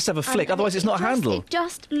handle has to have a flick, otherwise it's not a handle. It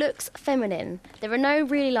just looks feminine. There are no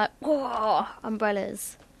really, whoa,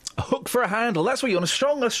 umbrellas. A hook for a handle. That's what you want,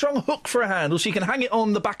 a strong hook for a handle so you can hang it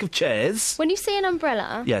on the back of chairs. When you see an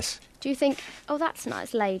umbrella... Yes. Do you think, oh, that's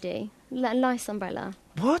nice, lady. Nice umbrella.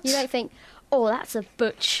 What? You don't think, oh, that's a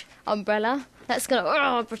butch umbrella. That's going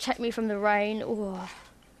to protect me from the rain. Oh.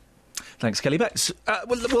 Thanks, Kelly Betts.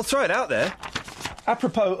 We'll throw it out there.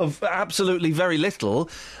 Apropos of absolutely very little,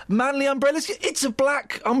 Manly umbrellas, it's a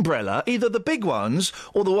black umbrella, either the big ones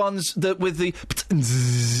or the ones that with the...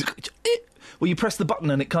 where you press the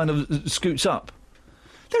button and it kind of scoots up.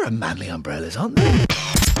 There are Manly umbrellas, aren't there?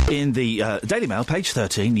 In the Daily Mail, page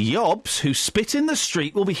 13, yobs who spit in the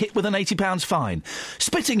street will be hit with an £80 fine.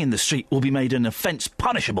 Spitting in the street will be made an offence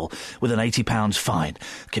punishable with an £80 fine.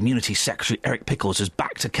 Community Secretary Eric Pickles has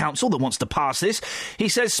backed a council that wants to pass this. He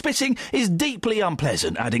says spitting is deeply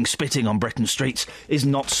unpleasant, adding spitting on Britain streets is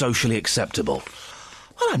not socially acceptable.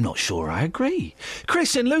 Well, I'm not sure I agree.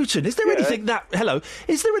 Chris in Luton, is there anything that... Hello.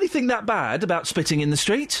 Is there anything that bad about spitting in the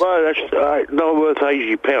street? Well, that's not worth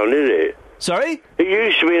 £80, is it? Sorry? It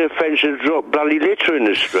used to be an offence to drop bloody litter in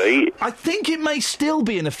the street. I think it may still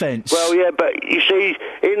be an offence. Well, yeah, but you see,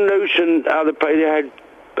 in Luton, other places, they had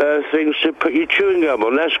things to put your chewing gum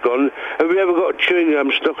on. That's gone. Have you ever got chewing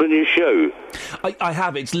gum stuck on your shoe? I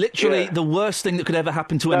have. It's literally the worst thing that could ever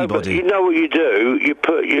happen to anybody. But you know what you do? You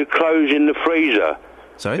put your clothes in the freezer.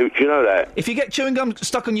 Sorry? Do you know that? If you get chewing gum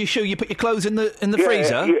stuck on your shoe, you put your clothes in the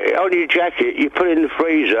freezer? On your jacket, you put it in the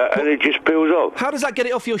freezer and it just peels off. How does that get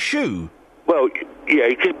it off your shoe? Well, yeah,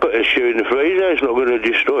 you could put a shoe in the freezer. It's not going to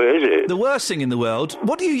destroy it, is it? The worst thing in the world.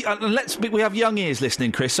 What do you... we have young ears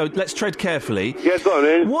listening, Chris, so let's tread carefully. Yeah, go on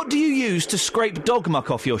then. What do you use to scrape dog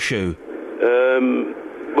muck off your shoe?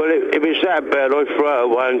 Well, if it's that bad, I throw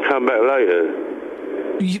it away and come back later.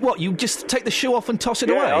 You just take the shoe off and toss it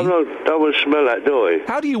away? I don't want to smell that, do I?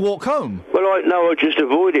 How do you walk home? Well, I just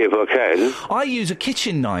avoid it if I can. I use a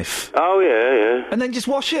kitchen knife. Oh, yeah. And then just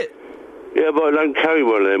wash it. Yeah, but I don't carry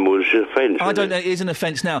one of them. It's an offence. I don't know. It is an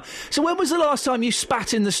offence now. So when was the last time you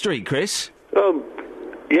spat in the street, Chris?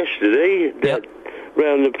 Yesterday. Yep.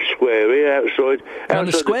 Round the square here, outside. Round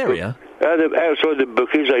the square here? Outside the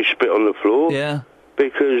bookies, they spit on the floor. Yeah.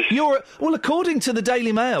 Because... Well, according to the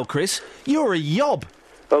Daily Mail, Chris, you're a yob.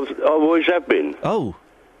 I've always have been. Oh.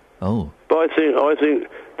 But I think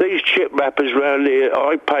these chip wrappers round here,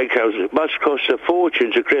 I pay council, it must cost a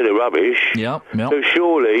fortune to clear the rubbish. Yep. So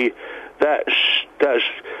surely that's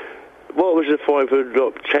what was the fine for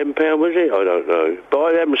drop? £10, was it? I don't know. But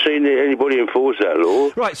I haven't seen anybody enforce that law.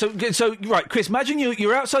 Right. So right, Chris. Imagine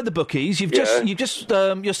you're outside the bookies.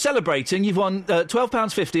 You're celebrating. You've won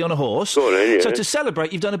 £12.50 on a horse. Go on then, yeah. So to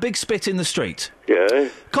celebrate, you've done a big spit in the street. Yeah.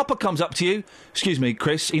 Copper comes up to you. Excuse me,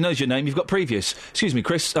 Chris. He knows your name. You've got previous. Excuse me,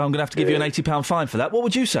 Chris. I'm going to have to give you an £80 fine for that. What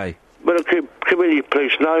would you say? Well, the community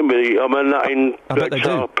police know me. I'm a nutting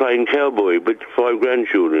guitar-playing cowboy with 5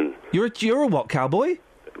 grandchildren. You're a what cowboy?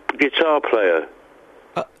 Guitar player.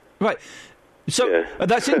 Right. So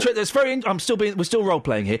that's interesting. That's very. We're still role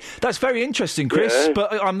playing here. That's very interesting, Chris. Yeah.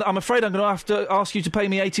 But I'm afraid I'm going to have to ask you to pay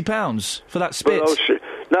me £80 for that spit.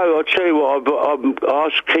 I'll tell you what. I've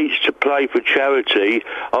asked Keats to play for charity.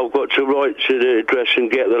 I've got to write to the address and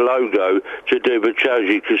get the logo to do for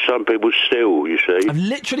charity because some people steal. You see. I've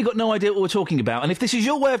literally got no idea what we're talking about. And if this is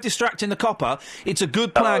your way of distracting the copper, it's a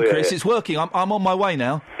good plan, Chris. It's working. I'm on my way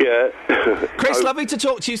now. Yeah. Chris, lovely to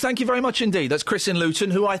talk to you. Thank you very much indeed. That's Chris in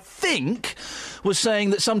Luton, who I think was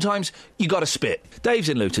saying that sometimes you got to spit. Dave's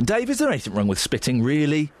in Luton. Dave, is there anything wrong with spitting,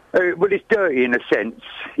 really? Well, it's dirty in a sense.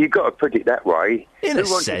 You've got to put it that way. In a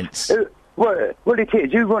sense? Well, it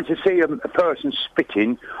is. Who wants to see a person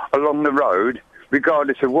spitting along the road,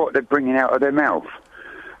 regardless of what they're bringing out of their mouth?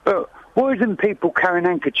 But why isn't people carrying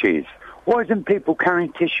handkerchiefs? Why isn't people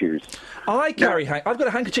carrying tissues? I've got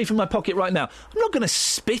a handkerchief in my pocket right now. I'm not going to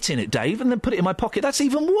spit in it, Dave, and then put it in my pocket. That's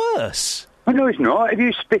even worse. Well, no, it's not. If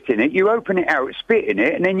you spit in it, you open it out, spit in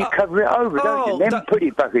it, and then you cover it over, don't you? Then put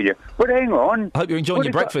it back in you. Well, hang on. I hope you're enjoying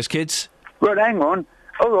your breakfast, kids. Well, hang on.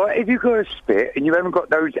 All right, if you've got a spit and you haven't got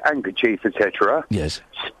those handkerchiefs, etc., yes,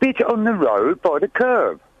 spit on the road by the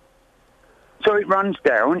curb, so it runs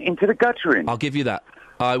down into the guttering. I'll give you that.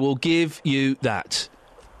 I will give you that.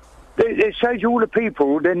 It saves all the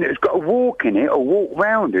people then that's got to walk in it or walk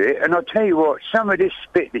round it, and I'll tell you what, some of this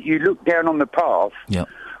spit that you look down on the path... Yeah.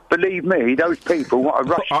 Believe me, those people want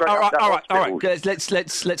to rush straight up the hospital. All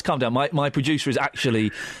right. Let's calm down. My producer is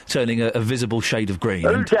actually turning a visible shade of green.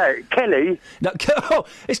 Who's that? Kelly? No,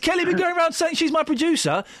 has Kelly been going around saying she's my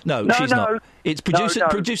producer? No, she's not. It's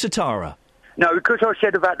producer Tara. No, because I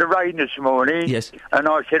said about the rain this morning. Yes. And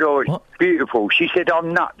I said, it's beautiful. She said,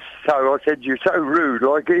 I'm nuts. So I said, you're so rude,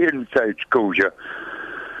 like Ian calls you.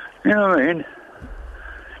 You know what I mean?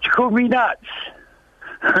 She called me nuts.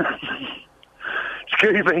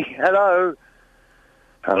 Excuse me, hello?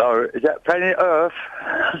 Hello, is that planet Earth?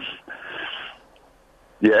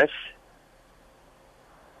 Yes?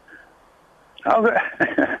 Oh,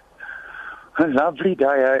 a lovely day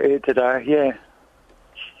out here today, yeah.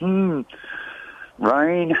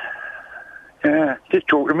 Rain. Yeah, just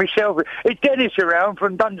talk to myself. Is Dennis around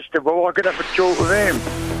from Dunstable? I could have a talk with him.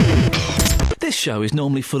 This show is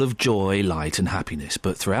normally full of joy, light and happiness,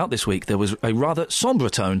 but throughout this week there was a rather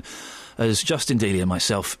sombre tone as Justin Dealey and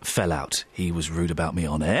myself fell out. He was rude about me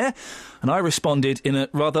on air, and I responded in a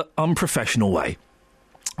rather unprofessional way.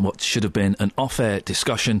 What should have been an off-air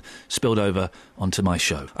discussion spilled over onto my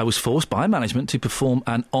show. I was forced by management to perform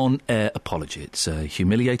an on-air apology. It's a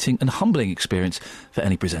humiliating and humbling experience for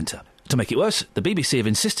any presenter. To make it worse, the BBC have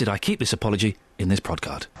insisted I keep this apology in this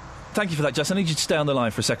podcast. Thank you for that, Justin. I need you to stay on the line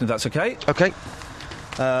for a second, if that's OK. OK.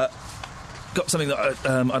 Got something that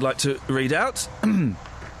I'd like to read out.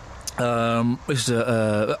 Over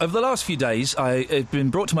the last few days, it's been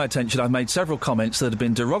brought to my attention I've made several comments that have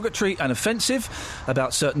been derogatory and offensive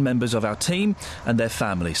about certain members of our team and their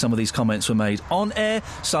family. Some of these comments were made on air,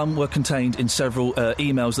 some were contained in several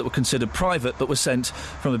emails that were considered private but were sent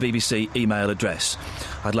from a BBC email address.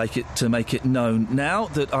 I'd like to make it known now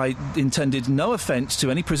that I intended no offence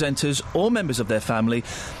to any presenters or members of their family,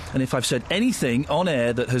 and if I've said anything on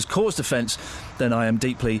air that has caused offence, then I am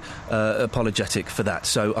deeply apologetic for that.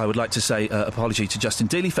 So I would like to say apology to Justin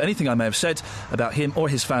Dealey for anything I may have said about him or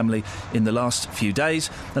his family in the last few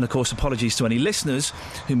days, and of course apologies to any listeners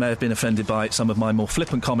who may have been offended by some of my more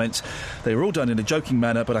flippant comments. They were all done in a joking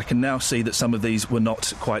manner, but I can now see that some of these were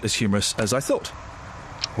not quite as humorous as I thought.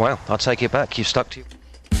 Well, I'll take it back. You've stuck to...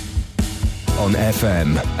 On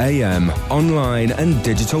FM, AM, online and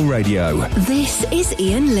digital radio. This is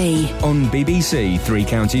Ian Lee. On BBC Three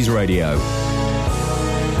Counties Radio.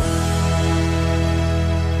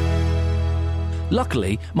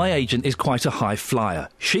 Luckily, my agent is quite a high flyer.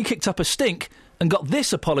 She kicked up a stink and got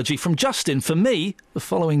this apology from Justin for me the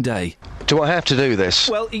following day. Do I have to do this?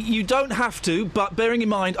 Well, you don't have to, but bearing in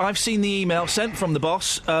mind I've seen the email sent from the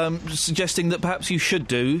boss suggesting that perhaps you should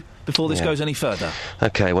do before this goes any further.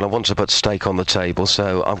 OK, well, I want to put steak on the table,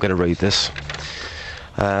 so I'm going to read this.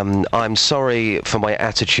 I'm sorry for my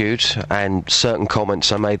attitude and certain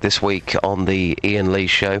comments I made this week on the Ian Lee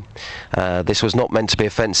show. This was not meant to be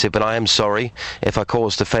offensive, but I am sorry if I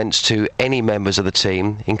caused offence to any members of the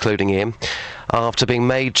team, including Ian. After being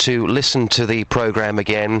made to listen to the programme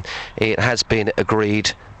again, it has been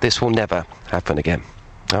agreed this will never happen again.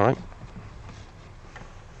 All right?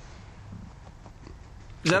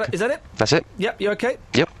 Is that it? That's it. Yep, you OK?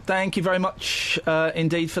 Yep. Thank you very much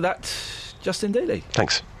indeed for that, Justin Dealey.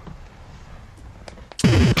 Thanks.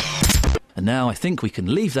 And now I think we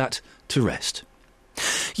can leave that to rest.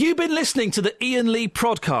 You've been listening to the Ian Lee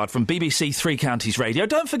Prodcard from BBC Three Counties Radio.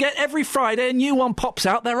 Don't forget, every Friday a new one pops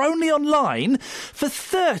out. They're only online for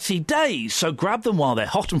 30 days, so grab them while they're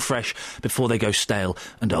hot and fresh before they go stale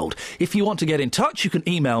and old. If you want to get in touch, you can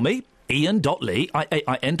email me, ian.lee,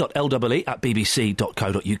 IAIN.LEE at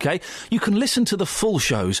bbc.co.uk. You can listen to the full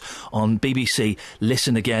shows on BBC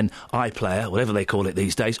Listen Again, iPlayer, whatever they call it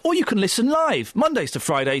these days, or you can listen live, Mondays to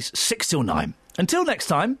Fridays, 6 till 9. Until next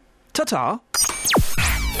time, ta-ta.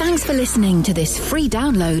 Thanks for listening to this free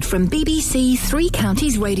download from BBC Three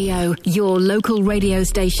Counties Radio, your local radio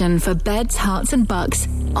station for beds, hearts and bucks,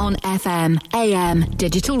 on FM, AM,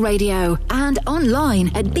 digital radio, and online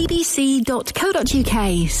at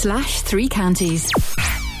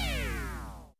bbc.co.uk/3counties.